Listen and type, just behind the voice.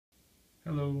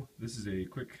Hello, this is a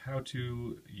quick how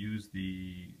to use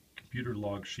the computer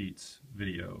log sheets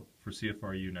video for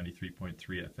CFRU 93.3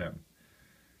 FM.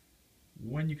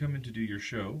 When you come in to do your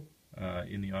show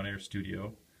in the on-air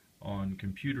studio on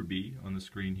Computer B on the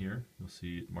screen here, you'll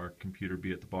see it marked Computer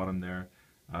B at the bottom there.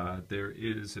 There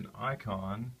is an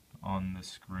icon on the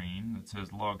screen that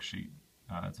says Log Sheet.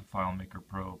 It's a FileMaker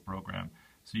Pro program.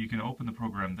 So you can open the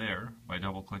program there by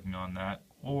double-clicking on that,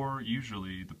 or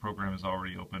usually the program is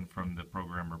already open from the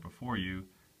programmer before you,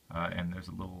 and there's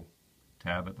a little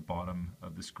tab at the bottom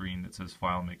of the screen that says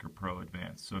FileMaker Pro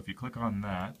Advanced. So if you click on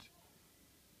that,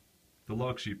 the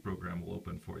Logsheet program will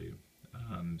open for you.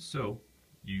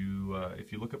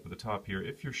 If you look up at the top here,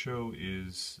 if your show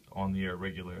is on the air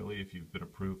regularly, if you've been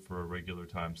approved for a regular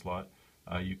time slot,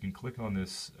 you can click on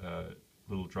this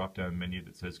little drop-down menu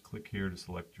that says click here to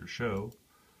select your show,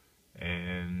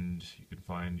 and you can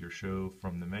find your show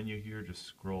from the menu here. Just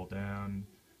scroll down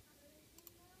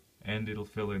and it'll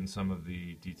fill in some of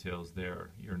the details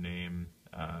there: your name,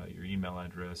 your email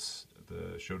address,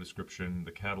 the show description,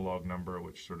 the catalog number,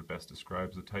 which sort of best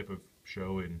describes the type of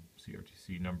show in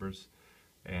CRTC numbers,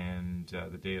 and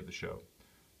the day of the show.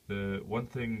 The one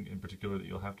thing in particular that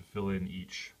you'll have to fill in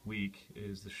each week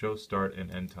is the show start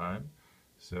and end time.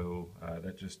 So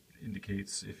that just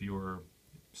indicates if you're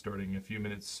starting a few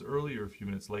minutes early or a few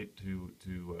minutes late to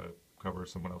cover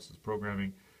someone else's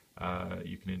programming.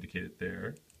 You can indicate it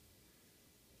there.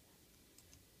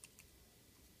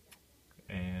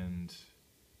 And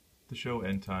the show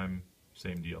end time,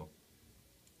 same deal.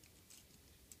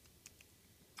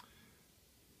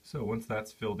 So once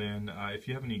that's filled in, if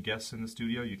you have any guests in the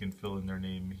studio, you can fill in their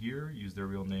name here. Use their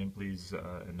real name, please,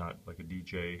 and not like a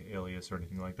DJ alias or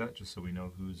anything like that, just so we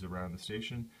know who's around the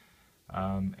station.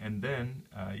 And then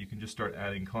you can just start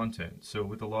adding content. So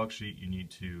with the log sheet, you need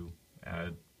to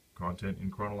add content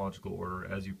in chronological order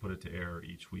as you put it to air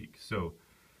each week. So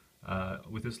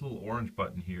with this little orange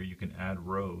button here, you can add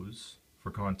rows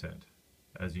for content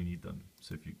as you need them.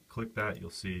 So if you click that, you'll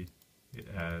see it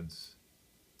adds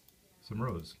some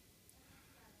rows.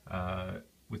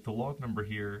 With the log number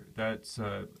here, that's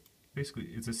basically,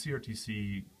 it's a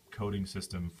CRTC coding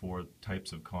system for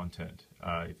types of content.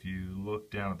 If you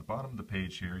look down at the bottom of the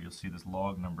page here, you'll see this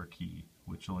log number key,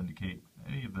 which will indicate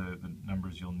any of the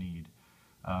numbers you'll need.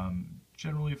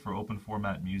 Generally for open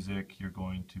format music, you're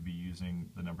going to be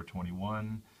using the number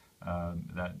 21.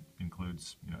 That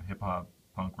includes, hip hop,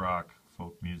 punk rock,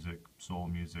 folk music, soul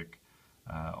music,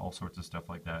 all sorts of stuff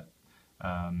like that.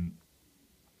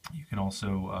 You can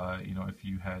also, if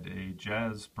you had a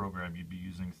jazz program, you'd be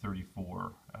using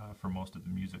 34 for most of the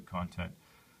music content.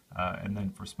 And then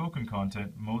for spoken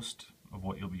content, most of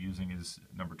what you'll be using is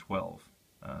number 12.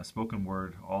 Spoken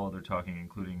word, all other talking,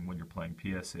 including when you're playing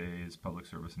PSAs, public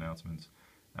service announcements,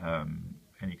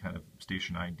 any kind of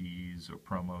station IDs or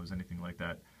promos, anything like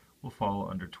that, will fall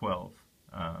under 12.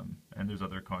 And there's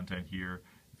other content here.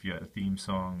 If you had a theme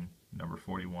song, number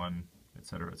 41,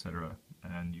 etc., etc.,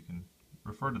 and you can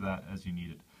refer to that as you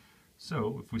need it.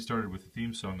 So if we started with a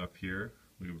theme song up here,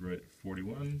 we would write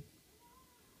 41,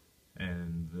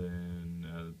 and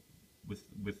then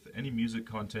with any music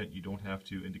content, you don't have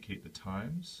to indicate the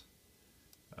times.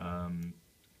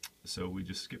 So we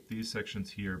just skip these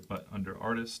sections here, but under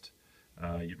artist,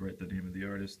 you'd write the name of the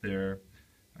artist there.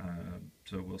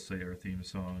 So we'll say our theme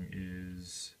song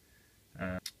is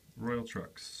Royal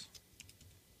Trucks,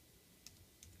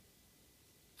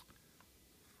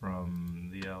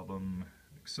 from the album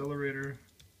Accelerator.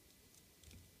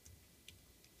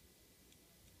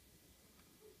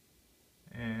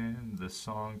 And the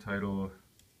song title,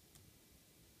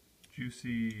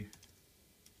 Juicy,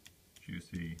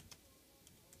 Juicy,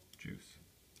 Juice.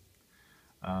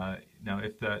 Now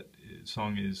if that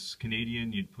song is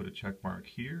Canadian, you'd put a check mark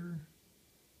here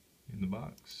in the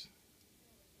box.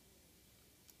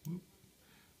 Whoop.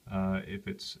 If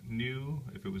it's new,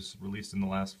 if it was released in the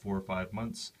last 4 or 5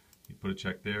 months, you'd put a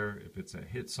check there. If it's a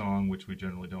hit song, which we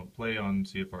generally don't play on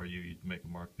CFRU, you'd make a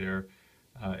mark there.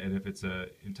 And if it's an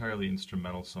entirely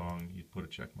instrumental song, you'd put a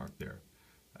check mark there.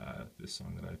 This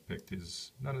song that I've picked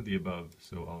is none of the above,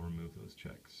 so I'll remove those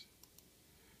checks.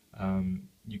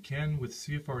 You can, with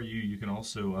CFRU, you can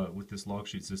also, with this log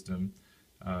sheet system,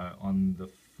 on the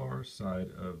far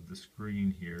side of the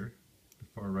screen here, the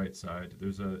far right side,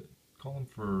 there's a column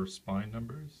for spine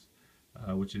numbers,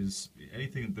 which is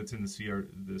anything that's in the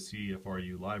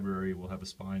CFRU library will have a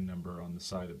spine number on the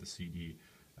side of the CD.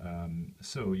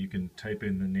 So you can type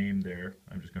in the name there.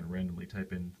 I'm just going to randomly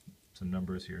type in some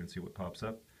numbers here and see what pops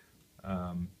up.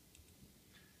 And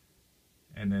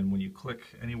then when you click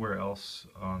anywhere else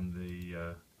on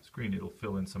the screen, it'll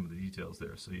fill in some of the details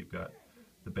there. So you've got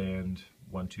the band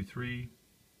 123,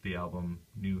 the album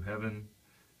New Heaven.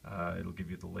 It'll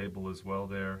give you the label as well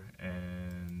there,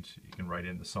 and you can write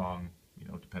in the song, you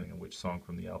know, depending on which song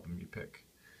from the album you pick.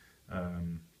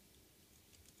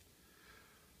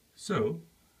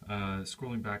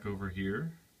 Scrolling back over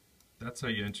here, that's how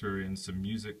you enter in some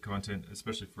music content,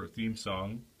 especially for a theme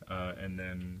song, and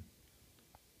then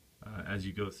as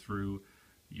you go through,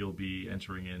 you'll be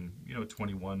entering in, you know,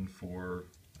 21 for,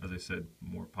 as I said,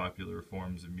 more popular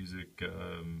forms of music,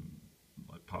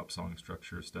 like pop song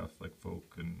structure stuff like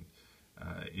folk and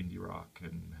indie rock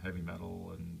and heavy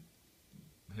metal and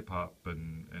hip hop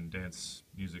and dance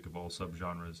music of all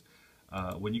subgenres.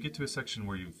 When you get to a section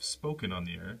where you've spoken on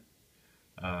the air,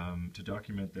 to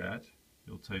document that,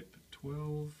 you'll type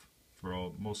 12 for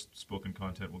all. Most spoken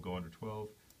content will go under 12,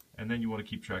 and then you want to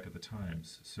keep track of the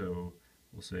times. So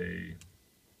we'll say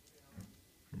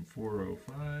from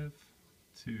 4:05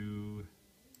 to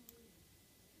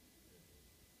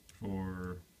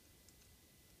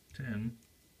 4:10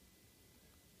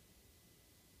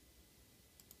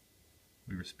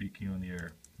 we were speaking on the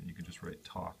air, and you can just write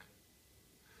talk.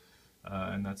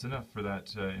 And that's enough for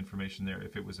that information there.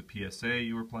 If it was a PSA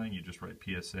you were playing, you just write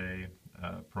PSA,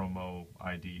 promo,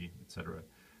 ID, etc.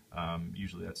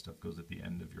 Usually that stuff goes at the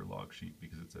end of your log sheet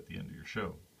because it's at the end of your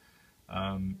show.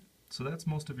 So that's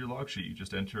most of your log sheet. You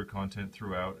just enter content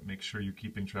throughout. Make sure you're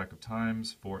keeping track of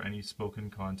times for any spoken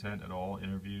content at all,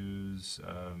 interviews,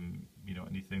 you know,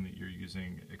 anything that you're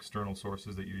using, external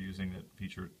sources that you're using that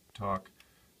feature talk.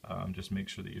 Just make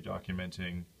sure that you're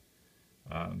documenting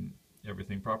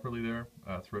everything properly there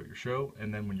throughout your show.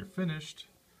 And then when you're finished,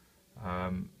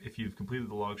 if you've completed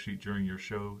the log sheet during your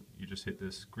show, you just hit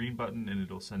this green button and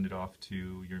it'll send it off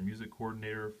to your music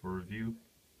coordinator for review.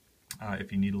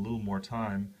 If you need a little more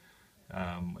time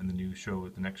and the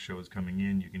next show is coming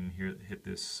in, you can hit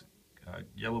this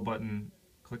yellow button,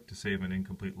 click to save an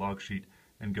incomplete log sheet,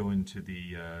 and go into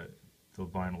the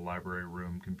vinyl library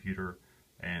room computer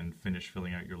and finish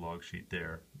filling out your log sheet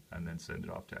there, and then send it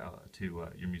off to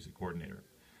your music coordinator.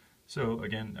 So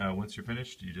again, once you're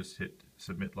finished, you just hit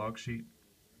submit log sheet,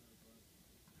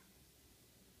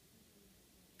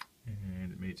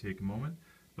 and it may take a moment,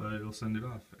 but it'll send it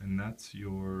off, and that's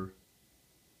your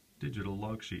digital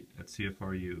log sheet at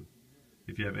CFRU.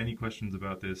 If you have any questions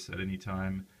about this at any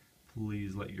time,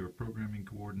 please let your programming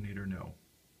coordinator know.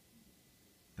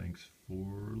 Thanks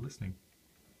for listening.